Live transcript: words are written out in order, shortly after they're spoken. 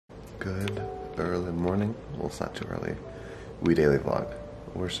Good early morning. Well, it's not too early. We daily vlog.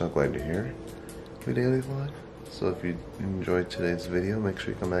 We're so glad you're here. We daily vlog. So if you enjoyed today's video, make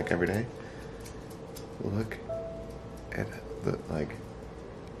sure you come back every day. Look at the,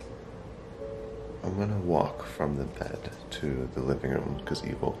 I'm gonna walk from the bed to the living room because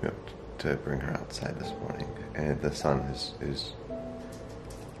Eve woke me up to bring her outside this morning, and the sun is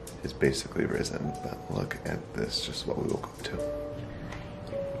basically risen. But look at this, just what we woke up to.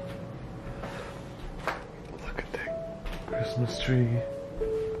 Look at that Christmas tree.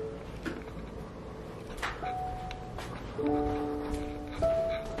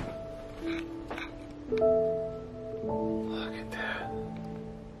 Look at that.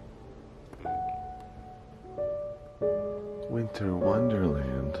 Winter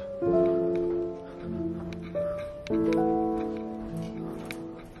Wonderland.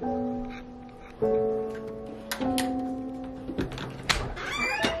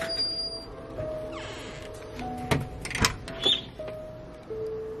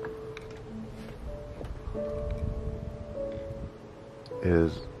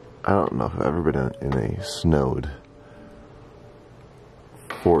 I don't know if I've ever been in a snowed,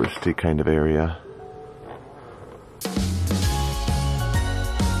 foresty kind of area.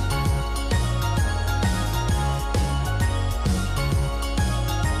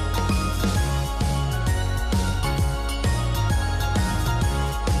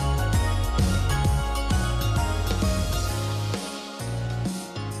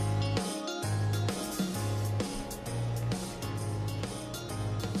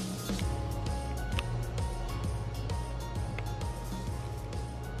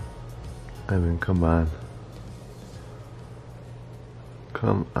 I mean, come on.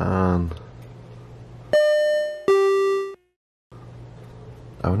 Come on.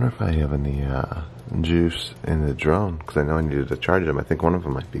 I wonder if I have any juice in the drone, because I know I needed to charge them. I think one of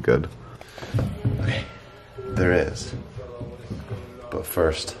them might be good. Okay, there is. But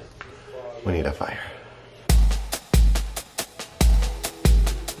first, we need a fire.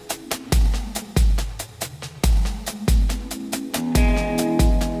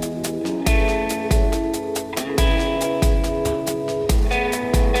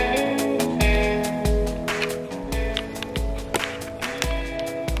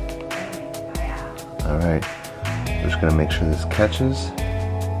 Alright, we're just gonna make sure this catches,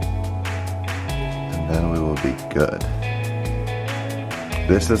 and then we will be good.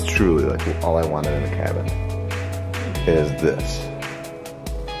 This is truly like all I wanted in a cabin, is this.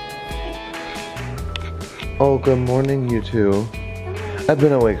 Oh, good morning, you two. I've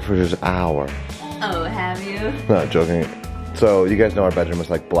been awake for just hours. Oh, have you? Not joking. So you guys know our bedroom is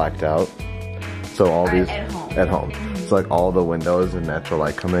like blacked out. So all these at home. So like all the windows and natural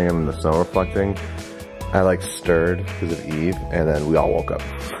light coming in and the snow reflecting. I like stirred because of Eve, and then we all woke up.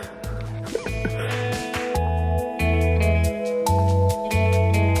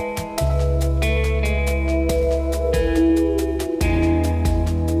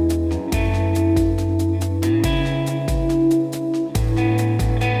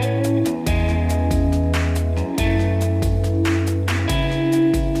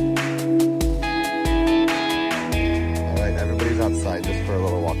 Alright, everybody's outside just for a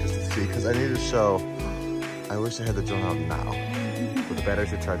little walk just to see, because I need to show. I wish I had the drone out now, but the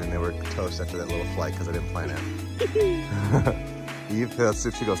batteries were charging. They were toast after that little flight because I didn't plan it. Eve, let's see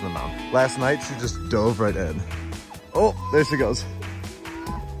if she goes in the mound. Last night, she just dove right in. Oh, there she goes.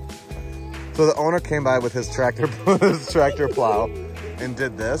 So the owner came by with his tractor plow and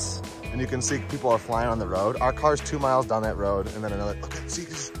did this. And you can see people are flying on the road. Our car's 2 miles down that road, and then another,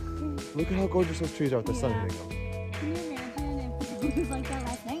 look at how gorgeous those trees are with the sun hitting them. Can you imagine if it was like that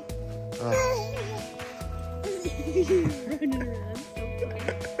last night? Running around so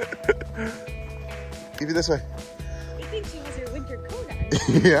funny. Evie, this way. I think she has her winter coat on.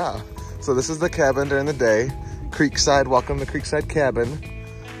 Yeah. So this is the cabin during the day. Creekside, welcome to Creekside Cabin.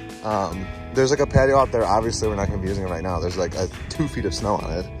 There's like a patio out there. Obviously, we're not gonna be using it right now. There's like 2 feet of snow on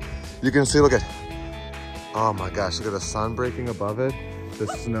it. You can see, look at, oh my gosh, look at the sun breaking above it. The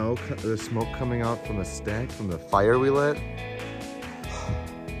snow, the smoke coming out from the stack, from the fire we lit.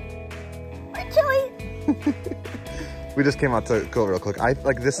 We're chilly. We just came out to go real quick.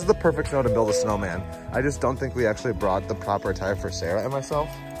 This is the perfect snow to build a snowman. I just don't think we actually brought the proper attire for Sarah and myself.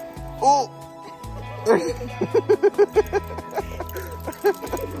 Oh!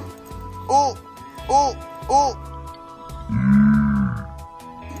 Oh! Oh! Oh!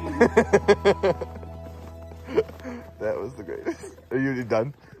 That was the greatest. Are you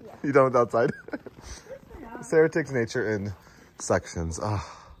done? Yeah. You done with outside? Yeah. Sarah takes nature in sections. Oh,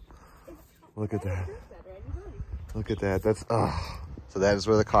 look at that. Look at that. That's So that is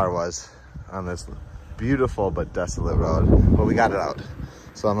where the car was on this beautiful but desolate road. But we got it out.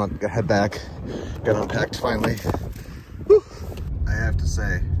 So I'm gonna head back, get unpacked finally. Whew. I have to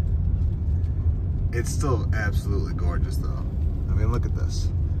say, it's still absolutely gorgeous though. I mean, look at this.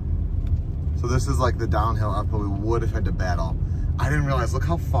 So this is like the downhill up, but we would have had to battle. I didn't realize, look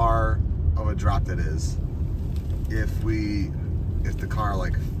how far of a drop that is if the car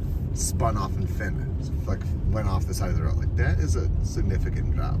like spun off and like went off the side of the road. Like that is a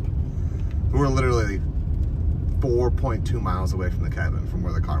significant drop. We're literally 4.2 miles away from the cabin from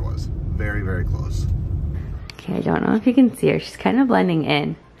where the car was. Very, very close. Okay, I don't know if you can see her. She's kind of blending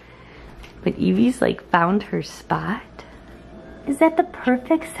in. But Evie's like found her spot. Is that the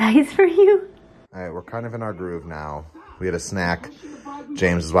perfect size for you? All right, we're kind of in our groove now. We had a snack.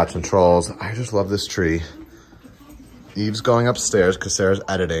 James is watching Trolls. I just love this tree. Eve's going upstairs because Sarah's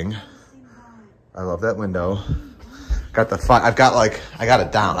editing. I love that window. Got the fun. I got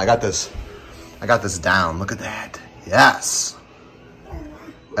it down. I got this down. Look at that. Yes.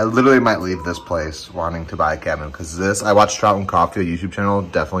 I literally might leave this place wanting to buy a cabin because this, I watched Trout and Coffee, a YouTube channel.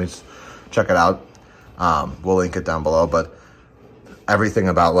 Definitely check it out. We'll link it down below, but everything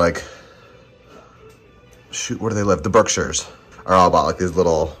about like, shoot, where do they live? The Berkshires are all about like these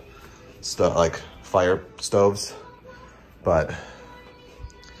little stuff, like fire stoves. But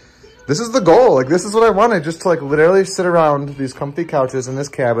this is the goal. Like, this is what I wanted, just to like literally sit around these comfy couches in this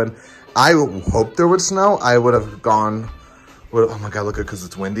cabin. I hoped there would snow. I would have gone, oh my God, look at it, because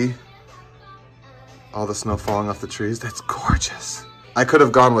it's windy. All the snow falling off the trees. That's gorgeous. I could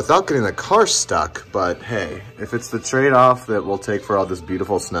have gone without getting the car stuck, but hey, if it's the trade-off that we'll take for all this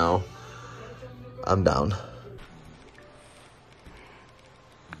beautiful snow, I'm down.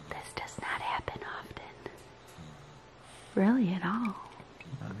 This does not happen often. Really at all.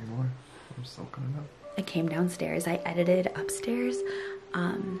 Not anymore. I'm still coming up. I came downstairs. I edited upstairs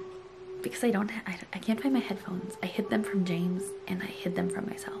because I can't find my headphones. I hid them from James and I hid them from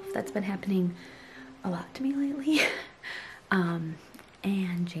myself. That's been happening a lot to me lately.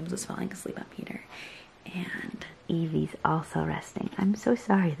 And James was falling asleep on Peter. And Evie's also resting. I'm so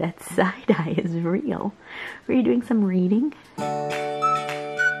sorry. That side eye is real. Were you doing some reading?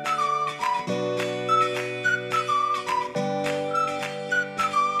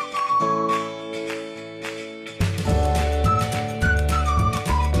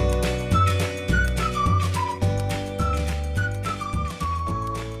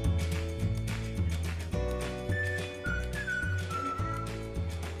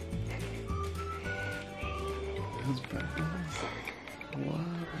 What?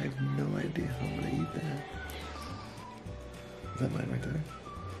 I have no idea how I'm gonna eat that. Is that mine right there?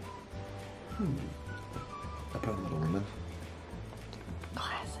 I put a Little Women.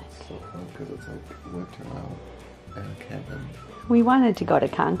 Classic. So fun because it's like winter out and a cabin. We wanted to go to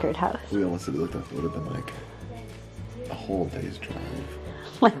Concord House. We almost looked up. It would have been like a whole day's drive.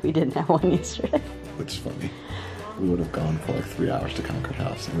 Like we didn't have one yesterday. Which is funny. We would have gone for like 3 hours to Concord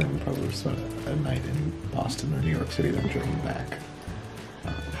House, and then we probably would have spent a night in Boston or New York City, then driven back.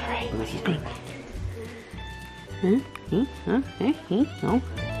 Alright, This is great. No.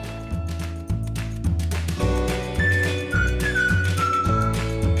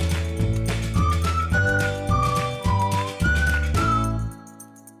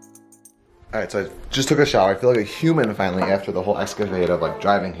 Alright, so I just took a shower. I feel like a human finally after the whole excavate of like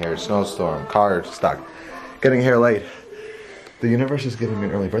driving here, snowstorm, car stuck, getting here late. The universe is giving me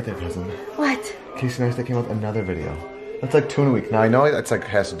an early birthday present. What? Casey Neistat came out with another video. That's like 2 in a week. Now I know that's like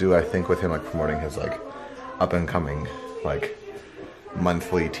has to do, I think, with him like promoting his like up and coming like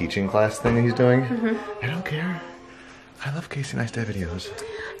monthly teaching class thing that he's doing. I don't care. I love Casey Neistat videos. I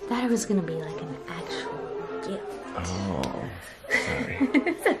thought it was gonna be like an actual gift. Oh, sorry.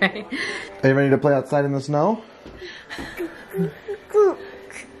 It's alright. Are you ready to play outside in the snow?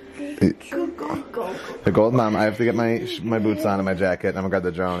 The gold mom. I have to get my boots on and my jacket. And I'm gonna grab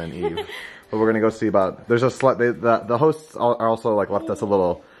the drone and Eve. But we're gonna go see about. There's a sled. The hosts are also like left us a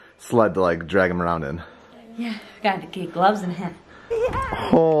little sled to like drag them around in. Yeah, gotta get gloves and hat.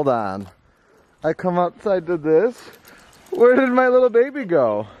 Hold on. I come outside to this. Where did my little baby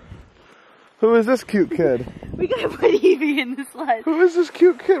go? Who is this cute kid? We gotta put Evie in the sled. Who is this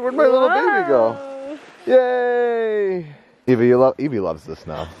cute kid? Where'd my little baby go? Yay! Evie loves the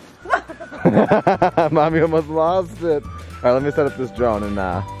snow. Mommy almost lost it. Alright, let me set up this drone and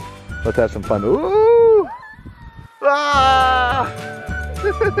let's have some fun. Ooh! Ah!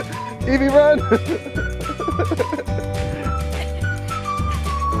 Evie, run!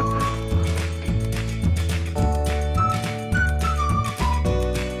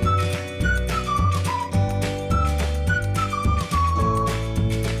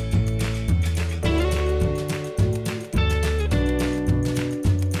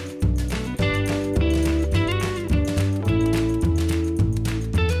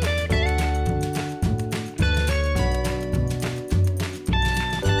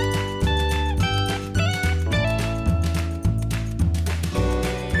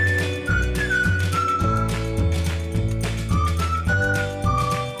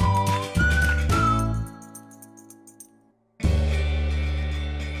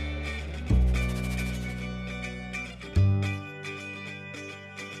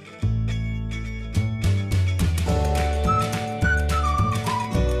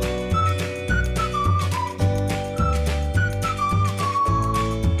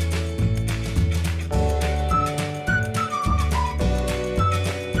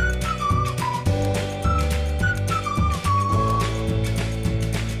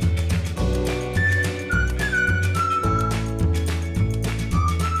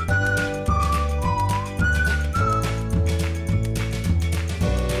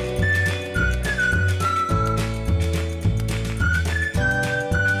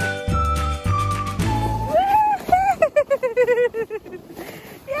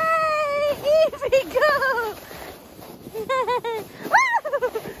 Yay! Evie, go!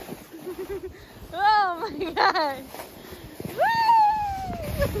 Oh my gosh!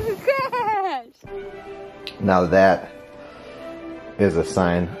 Woo! Crash! Now that is a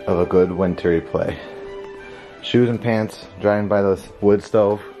sign of a good wintry play. Shoes and pants, drying by the wood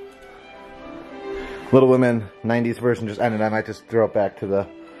stove. Little Women 90s version just ended. I might just throw it back to the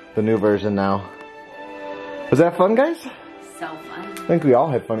new version now. Was that fun, guys? So fun. I think we all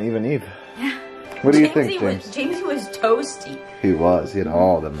had fun, even Eve. Yeah. What do you think, James? Jamesie was toasty. He was. He had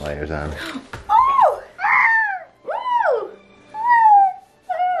all them layers on. Oh! Woo!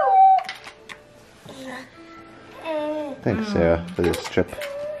 Thanks, Sarah, for this trip.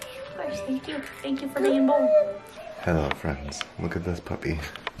 Of course, thank you. Thank you for being bold. Hello, friends. Look at this puppy.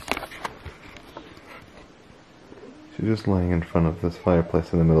 She's just laying in front of this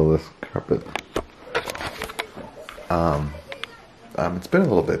fireplace in the middle of this carpet. It's been a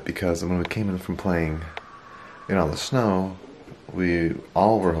little bit because when we came in from playing in all the snow, we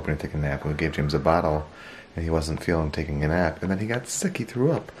all were hoping to take a nap, and we gave James a bottle, and he wasn't feeling taking a nap, and then he got sick. He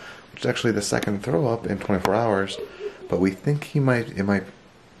threw up, which is actually the second throw up in 24 hours, but we think it might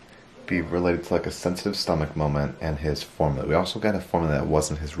be related to like a sensitive stomach moment and his formula. We also got a formula that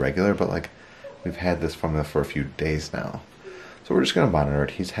wasn't his regular, but like we've had this formula for a few days now. So we're just going to monitor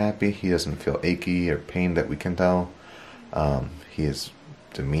it. He's happy. He doesn't feel achy or pain that we can tell. His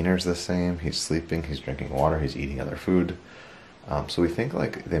demeanor's the same. He's sleeping. He's drinking water. He's eating other food. So we think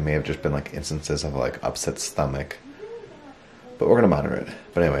like they may have just been like instances of like upset stomach. But we're going to monitor it.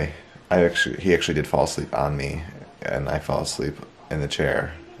 But anyway, he actually did fall asleep on me, and I fell asleep in the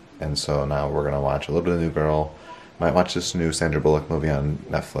chair. And so now we're going to watch a little bit of New Girl. Might watch this new Sandra Bullock movie on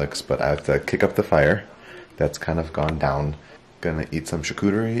Netflix, but I have to kick up the fire. That's kind of gone down. Gonna eat some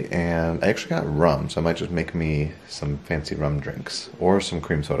charcuterie, and I actually got rum, so I might just make me some fancy rum drinks. Or some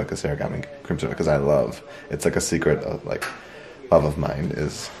cream soda, because Sarah got me cream soda, because I love, it's like a secret of, like, love of mine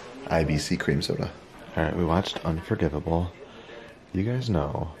is IBC cream soda. Alright, we watched Unforgivable. You guys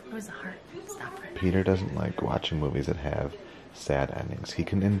know It was a heart stopper. Peter doesn't like watching movies that have sad endings. He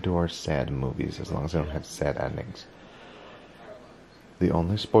can endure sad movies as long as they don't have sad endings. The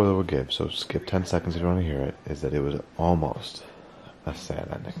only spoiler we'll give, so skip 10 seconds if you want to hear it, is that it was almost a sad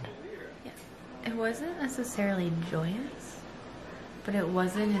ending. Yes. It wasn't necessarily joyous, but it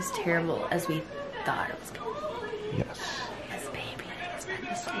wasn't as terrible as we thought it was going to be. Yes. His baby has been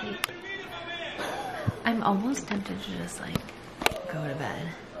asleep. I'm almost tempted to just like go to bed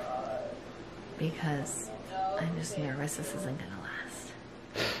because I'm just nervous this isn't going to last.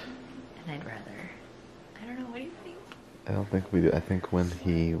 And I'd rather, I don't know, what do you think? I don't think we do. I think when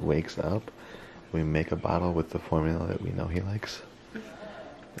he wakes up, we make a bottle with the formula that we know he likes.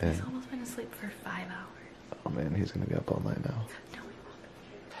 And He's almost been asleep for 5 hours. oh man, he's gonna be up all night now. No, he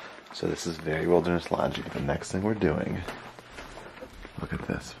won't. So this is very Wilderness Logic. The next thing we're doing, look at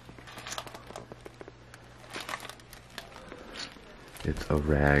this. It's a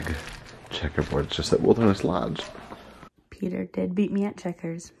rag checkerboard. It's just at Wilderness Lodge. Peter did beat me at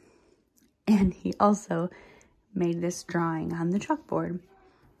checkers. And he also made this drawing on the chalkboard.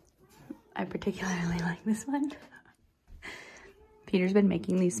 I particularly like this one. Peter's been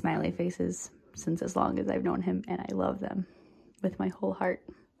making these smiley faces since as long as I've known him, and I love them with my whole heart.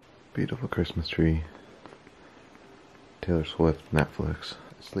 Beautiful Christmas tree. Taylor Swift, Netflix.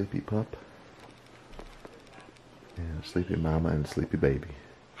 Sleepy pup. And sleepy mama and sleepy baby.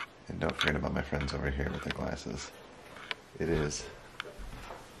 And don't forget about my friends over here with their glasses. It is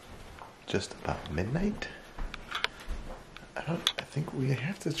just about midnight. I think we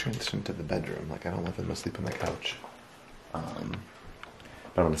have to transition to the bedroom. Like, I don't want them to sleep on the couch. But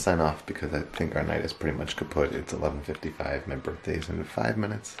I'm going to sign off because I think our night is pretty much kaput. It's 11:55. My birthday's in 5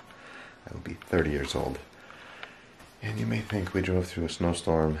 minutes. I will be 30 years old. And you may think we drove through a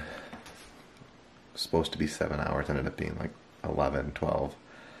snowstorm. It was supposed to be 7 hours. Ended up being like 11, 12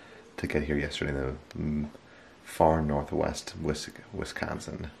 to get here yesterday in the far northwest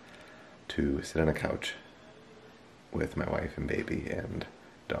Wisconsin to sit on a couch with my wife and baby and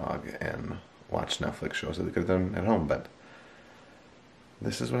dog and watch Netflix shows that we could have done at home, but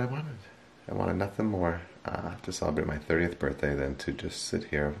this is what I wanted. I wanted nothing more to celebrate my 30th birthday than to just sit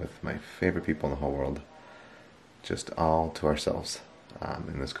here with my favorite people in the whole world, just all to ourselves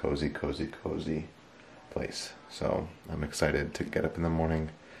in this cozy place. So I'm excited to get up in the morning.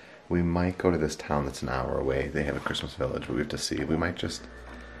 We might go to this town that's an hour away. They have a Christmas village we have to see. We might just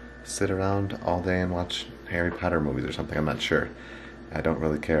sit around all day and watch Harry Potter movies or something. I'm not sure. I don't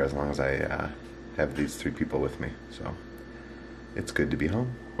really care as long as I have these 3 people with me. So it's good to be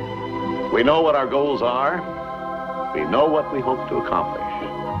home. We know what our goals are. we know what we hope to accomplish.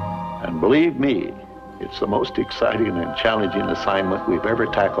 And believe me, it's the most exciting and challenging assignment we've ever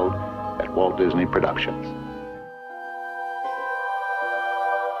tackled at Walt Disney Productions.